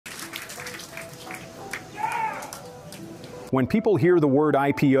When people hear the word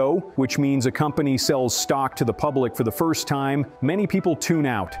IPO, which means a company sells stock to the public for the first time, many people tune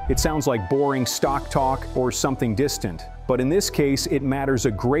out. It sounds like boring stock talk or something distant. But in this case, it matters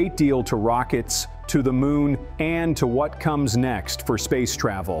a great deal to rockets, to the moon, and to what comes next for space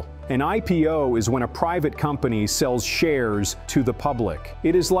travel. An IPO is when a private company sells shares to the public.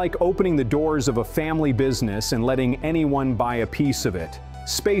 It is like opening the doors of a family business and letting anyone buy a piece of it.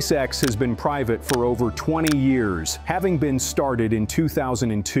 SpaceX has been private for over 20 years, having been started in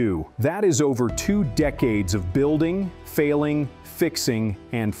 2002. That is over 2 decades of building, failing, fixing,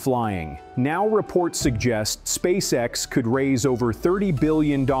 and flying. Now reports suggest SpaceX could raise over $30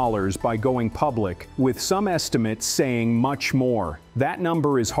 billion by going public, with some estimates saying much more. That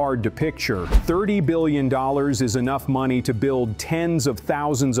number is hard to picture. $30 billion is enough money to build tens of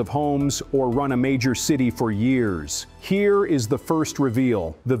thousands of homes or run a major city for years. Here is the first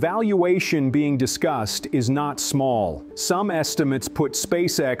reveal. The valuation being discussed is not small. Some estimates put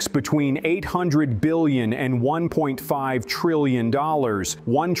SpaceX between $800 billion and $1.5 trillion.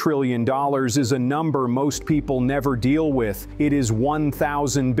 $1 trillion is a number most people never deal with. It is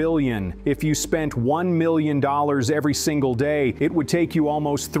 1,000 billion. If you spent $1 million every single day, it would take you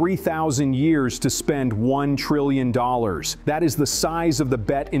almost 3,000 years to spend $1 trillion. That is the size of the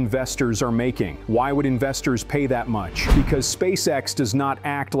bet investors are making. Why would investors pay that much? Because SpaceX does not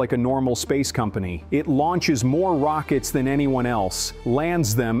act like a normal space company. It launches more rockets than anyone else,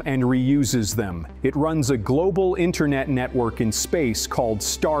 lands them, and reuses them. It runs a global internet network in space called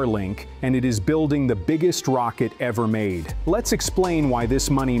Starlink, and it is building the biggest rocket ever made. Let's explain why this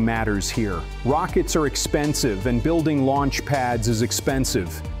money matters here. Rockets are expensive, and building launch pads is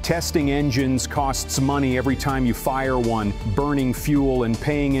expensive. Testing engines costs money every time you fire one, burning fuel and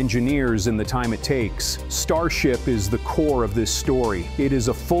paying engineers in the time it takes. Starship is the core of this story. It is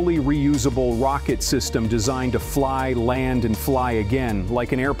a fully reusable rocket system designed to fly, land, and fly again,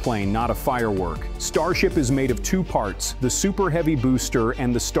 like an airplane, not a firework. Starship is made of 2 parts, the Super Heavy booster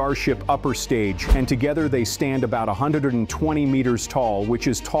and the Starship upper stage, and together they stand about 120 meters tall, which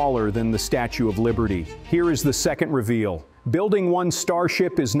is taller than the Statue of Liberty. Here is the second reveal. Building one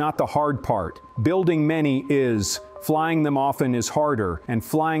Starship is not the hard part. Building many is. Flying them often is harder, and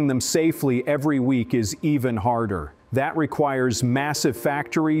flying them safely every week is even harder. That requires massive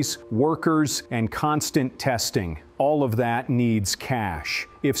factories, workers, and constant testing. All of that needs cash.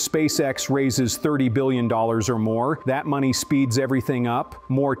 If SpaceX raises $30 billion or more, that money speeds everything up.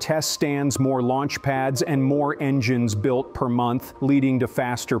 More test stands, more launch pads, and more engines built per month, leading to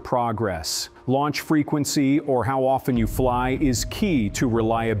faster progress. Launch frequency, or how often you fly, is key to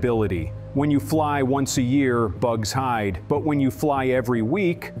reliability. When you fly once a year, bugs hide. But when you fly every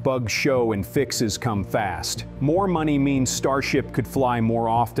week, bugs show and fixes come fast. More money means Starship could fly more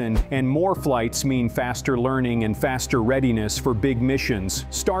often, and more flights mean faster learning and faster readiness for big missions.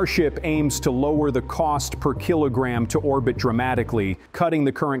 Starship aims to lower the cost per kilogram to orbit dramatically, cutting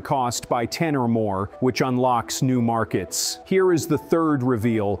the current cost by 10 or more, which unlocks new markets. Here is the third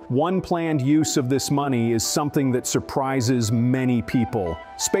reveal. One planned use of this money is something that surprises many people.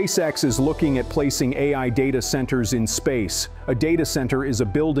 SpaceX is looking at placing AI data centers in space. A data center is a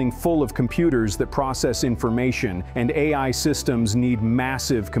building full of computers that process information, and AI systems need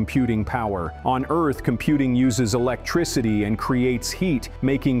massive computing power. On Earth, computing uses electricity and creates heat,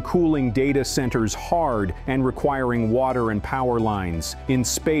 making cooling data centers hard and requiring water and power lines. In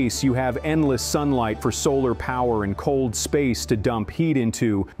space, you have endless sunlight for solar power and cold space to dump heat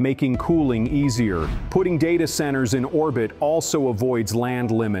into, making cooling easier. Putting data centers in orbit also avoids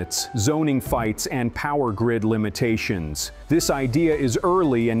land limits, zoning fights, and power grid limitations. This idea is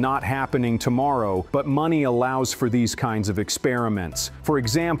early and not happening tomorrow, but money allows for these kinds of experiments. For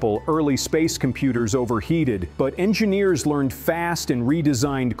example, early space computers overheated, but engineers learned fast and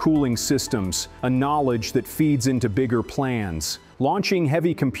redesigned cooling systems, a knowledge that feeds into bigger plans. Launching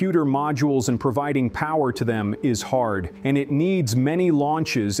heavy computer modules and providing power to them is hard, and it needs many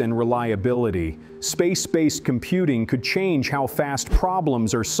launches and reliability. Space-based computing could change how fast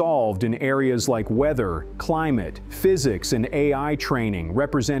problems are solved in areas like weather, climate, physics, and AI training,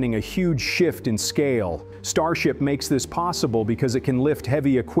 representing a huge shift in scale. Starship makes this possible because it can lift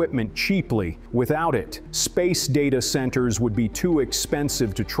heavy equipment cheaply. Without it, space data centers would be too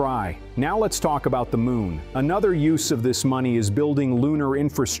expensive to try. Now let's talk about the moon. Another use of this money is building lunar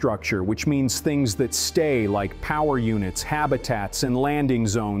infrastructure, which means things that stay, like power units, habitats, and landing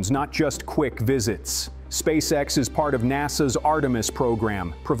zones, not just quick visits. SpaceX is part of NASA's Artemis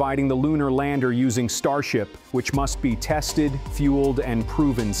program, providing the lunar lander using Starship, which must be tested, fueled, and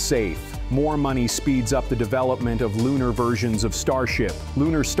proven safe. More money speeds up the development of lunar versions of Starship.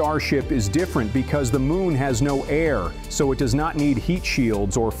 Lunar Starship is different because the moon has no air, so it does not need heat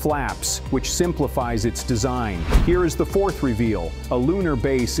shields or flaps, which simplifies its design. Here is the fourth reveal. A lunar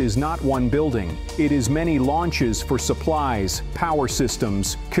base is not one building. It is many launches for supplies, power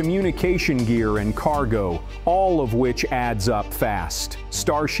systems, communication gear, and cargo, all of which adds up fast.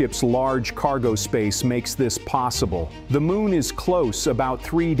 Starship's large cargo space makes this possible. The moon is close, about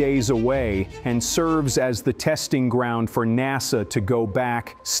 3 days away, and serves as the testing ground for NASA to go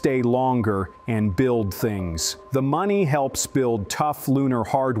back, stay longer, and build things. The money helps build tough lunar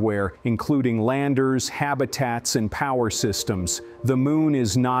hardware, including landers, habitats, and power systems. The moon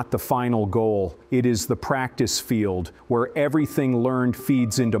is not the final goal. It is the practice field, where everything learned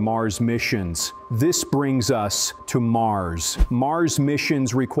feeds into Mars missions. This brings us to Mars. Mars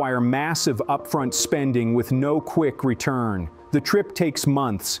missions require massive upfront spending with no quick return. The trip takes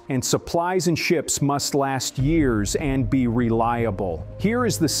months, and supplies and ships must last years and be reliable. Here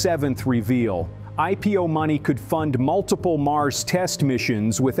is the seventh reveal. IPO money could fund multiple Mars test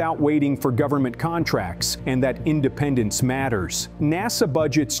missions without waiting for government contracts, and that independence matters. NASA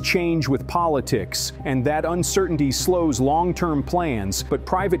budgets change with politics, and that uncertainty slows long-term plans, but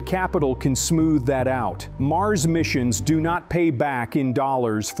private capital can smooth that out. Mars missions do not pay back in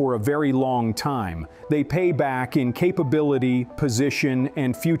dollars for a very long time. They pay back in capability, position,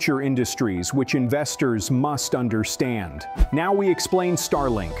 and future industries, which investors must understand. Now we explain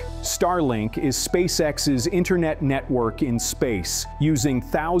Starlink. Starlink is SpaceX's internet network in space, using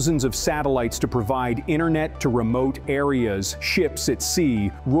thousands of satellites to provide internet to remote areas, ships at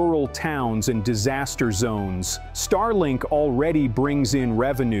sea, rural towns, and disaster zones. Starlink already brings in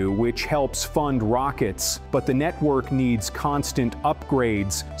revenue, which helps fund rockets, but the network needs constant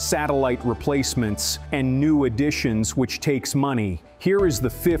upgrades, satellite replacements, and new additions, which takes money. Here is the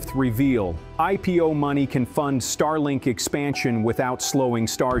fifth reveal. IPO money can fund Starlink expansion without slowing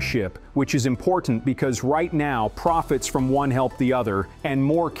Starship, which is important because right now profits from one help the other, and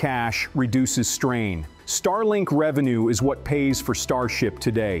more cash reduces strain. Starlink revenue is what pays for Starship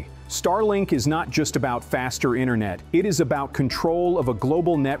today. Starlink is not just about faster internet. It is about control of a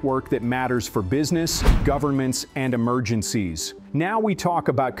global network that matters for business, governments, and emergencies. Now we talk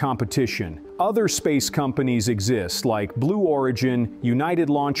about competition. Other space companies exist, like Blue Origin, United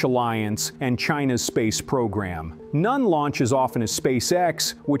Launch Alliance, and China's space program. None launch as often as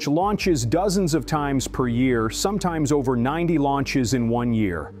SpaceX, which launches dozens of times per year, sometimes over 90 launches in 1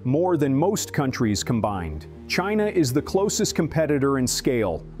 year, more than most countries combined. China is the closest competitor in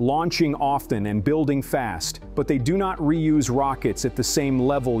scale, launching often and building fast, but they do not reuse rockets at the same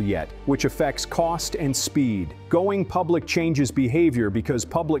level yet, which affects cost and speed. Going public changes behavior because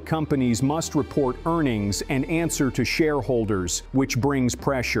public companies must report earnings and answer to shareholders, which brings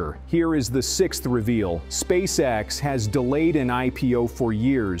pressure. Here is the sixth reveal. SpaceX has delayed an IPO for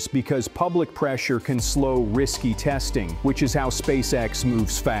years because public pressure can slow risky testing, which is how SpaceX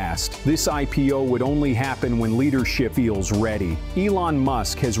moves fast. This IPO would only happen when leadership feels ready. Elon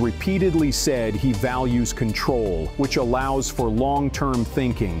Musk has repeatedly said he values control, which allows for long-term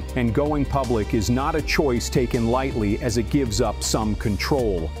thinking, and going public is not a choice taken lightly as it gives up some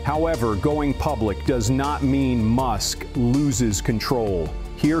control. However, going public does not mean Musk loses control.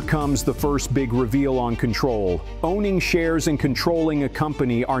 Here comes the first big reveal on control. Owning shares and controlling a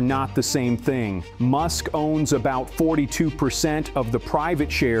company are not the same thing. Musk owns about 42% of the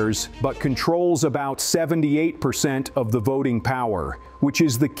private shares, but controls about 78% of the voting power, which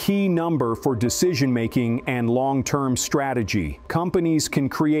is the key number for decision-making and long-term strategy. Companies can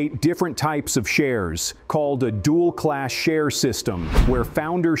create different types of shares, called a dual-class share system, where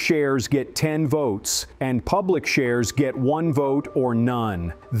founder shares get 10 votes and public shares get 1 vote or none.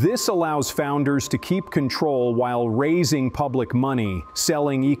 This allows founders to keep control while raising public money,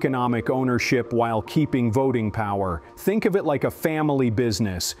 selling economic ownership while keeping voting power. Think of it like a family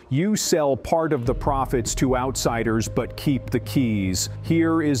business. You sell part of the profits to outsiders but keep the keys.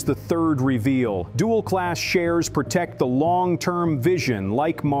 Here is the third reveal. Dual-class shares protect the long-term vision,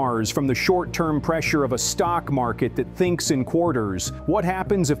 like Mars, from the short-term pressure of a stock market that thinks in quarters. What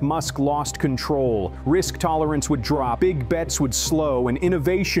happens if Musk lost control? Risk tolerance would drop, big bets would slow, and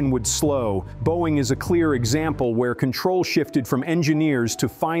innovation would slow. Boeing is a clear example where control shifted from engineers to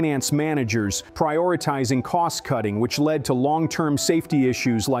finance managers, prioritizing cost-cutting, which led to long-term safety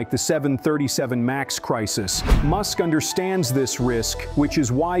issues like the 737 MAX crisis. Musk understands this risk, which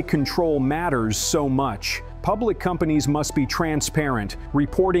is why control matters so much. Public companies must be transparent,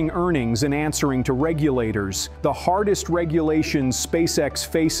 reporting earnings and answering to regulators. The hardest regulations SpaceX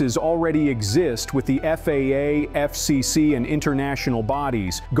faces already exist with the FAA, FCC, and international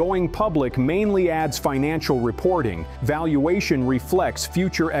bodies. Going public mainly adds financial reporting. Valuation reflects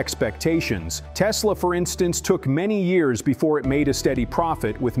future expectations. Tesla, for instance, took many years before it made a steady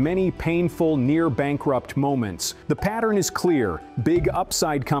profit, with many painful, near-bankrupt moments. The pattern is clear. Big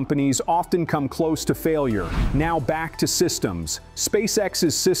upside companies often come close to failure. Now back to systems.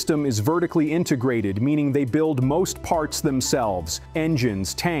 SpaceX's system is vertically integrated, meaning they build most parts themselves: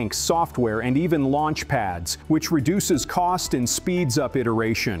 engines, tanks, software, and even launch pads, which reduces cost and speeds up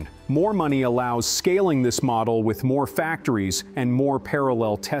iteration. More money allows scaling this model with more factories and more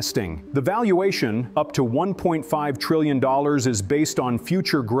parallel testing. The valuation, up to $1.5 trillion, is based on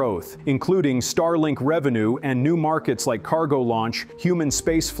future growth, including Starlink revenue and new markets like cargo launch, human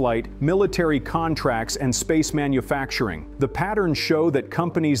spaceflight, military contracts, and space manufacturing. The patterns show that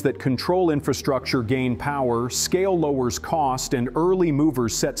companies that control infrastructure gain power, scale lowers cost, and early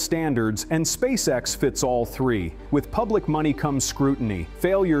movers set standards, and SpaceX fits all three. With public money comes scrutiny.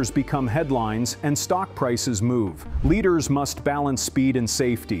 Failures become headlines, and stock prices move. Leaders must balance speed and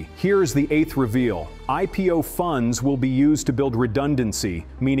safety. Here's the eighth reveal. IPO funds will be used to build redundancy,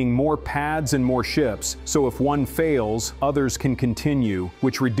 meaning more pads and more ships, so if one fails, others can continue,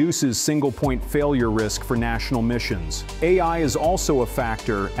 which reduces single-point failure risk for national missions. AI is also a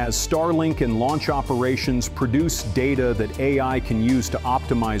factor, as Starlink and launch operations produce data that AI can use to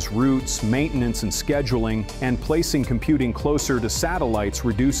optimize routes, maintenance, and scheduling, and placing computing closer to satellites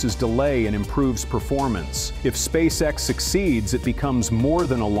reduces delay and improves performance. If SpaceX succeeds, it becomes more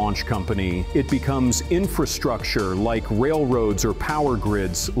than a launch company. It becomes infrastructure like railroads or power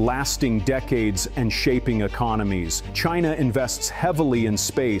grids, lasting decades and shaping economies. China invests heavily in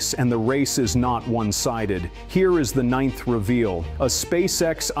space, and the race is not one-sided. Here is the ninth reveal. A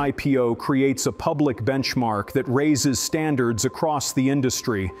SpaceX IPO creates a public benchmark that raises standards across the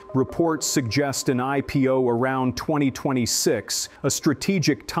industry. Reports suggest an IPO around 2026, a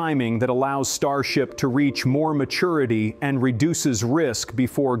strategic timing that allows Starship to reach more maturity and reduces risk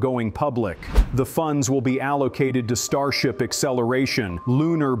before going public. The funds will be allocated to Starship acceleration,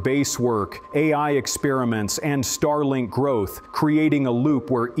 lunar base work, AI experiments, and Starlink growth, creating a loop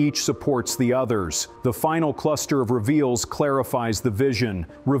where each supports the others. The final cluster of reveals clarifies the vision.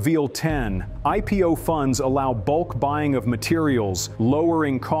 Reveal 10. IPO funds allow bulk buying of materials,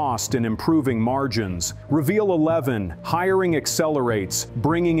 lowering cost and improving margins. Reveal 11. Hiring accelerates,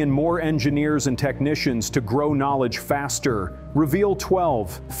 bringing in more engineers and technicians to grow knowledge faster. Reveal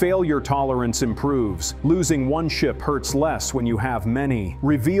 12. Failure tolerance improves. Losing one ship hurts less when you have many.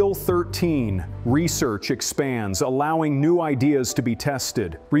 Reveal 13. Research expands, allowing new ideas to be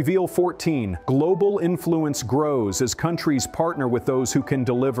tested. Reveal 14. Global influence grows as countries partner with those who can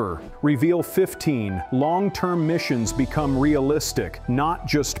deliver. Reveal 15. Long-term missions become realistic, not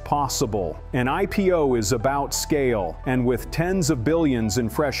just possible. An IPO is about scale, and with tens of billions in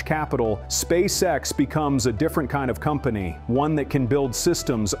fresh capital, SpaceX becomes a different kind of company, one that can build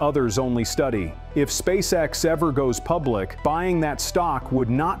systems others only study. If SpaceX ever goes public, buying that stock would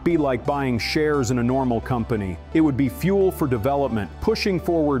not be like buying shares in a normal company. It would be fuel for development, pushing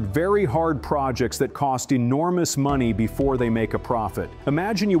forward very hard projects that cost enormous money before they make a profit.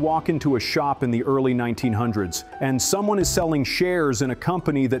 Imagine you walk into a shop in the early 1900s, and someone is selling shares in a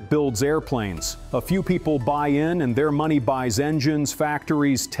company that builds airplanes. A few people buy in, and their money buys engines,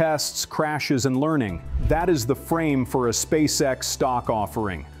 factories, tests, crashes, and learning. That is the frame for a SpaceX stock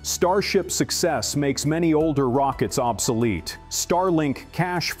offering. Starship's success makes many older rockets obsolete. Starlink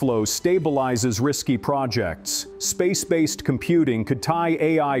cash flow stabilizes risky projects. Space-based computing could tie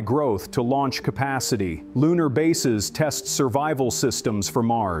AI growth to launch capacity. Lunar bases test survival systems for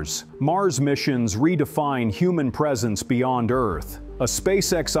Mars. Mars missions redefine human presence beyond Earth. A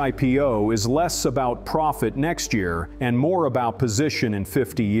SpaceX IPO is less about profit next year and more about position in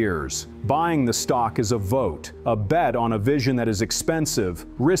 50 years. Buying the stock is a vote, a bet on a vision that is expensive,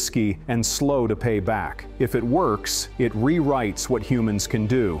 risky, and slow to pay back. If it works, it rewrites what humans can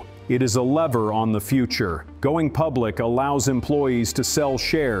do. It is a lever on the future. Going public allows employees to sell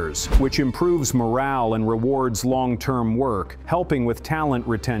shares, which improves morale and rewards long-term work, helping with talent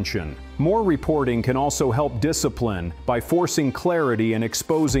retention. More reporting can also help discipline by forcing clarity and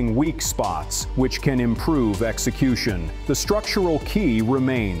exposing weak spots, which can improve execution. The structural key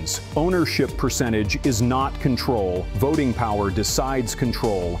remains. Ownership percentage is not control, voting power decides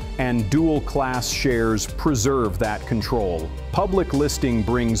control, and dual-class shares preserve that control. Public listing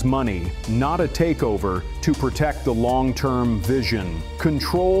brings money, not a takeover, to to protect the long-term vision.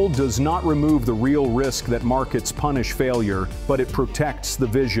 Control does not remove the real risk that markets punish failure, but it protects the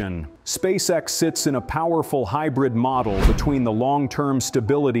vision. SpaceX sits in a powerful hybrid model between the long-term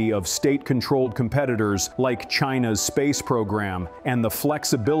stability of state-controlled competitors like China's space program and the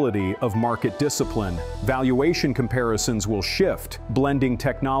flexibility of market discipline. Valuation comparisons will shift, blending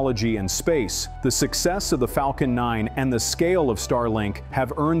technology and space. The success of the Falcon 9 and the scale of Starlink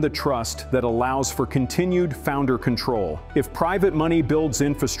have earned the trust that allows for continued founder control. If private money builds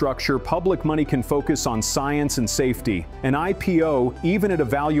infrastructure, public money can focus on science and safety. An IPO, even at a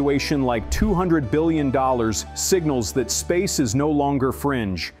valuation like $200 billion, signals that space is no longer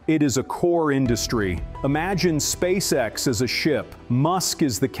fringe. It is a core industry. Imagine SpaceX as a ship. Musk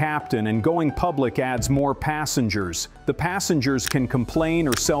is the captain, and going public adds more passengers. The passengers can complain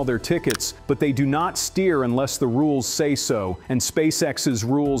or sell their tickets, but they do not steer unless the rules say so, and SpaceX's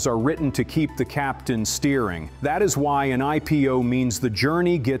rules are written to keep the captain steering. That is why an IPO means the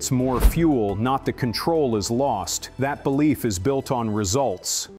journey gets more fuel, not the control is lost. That belief is built on results.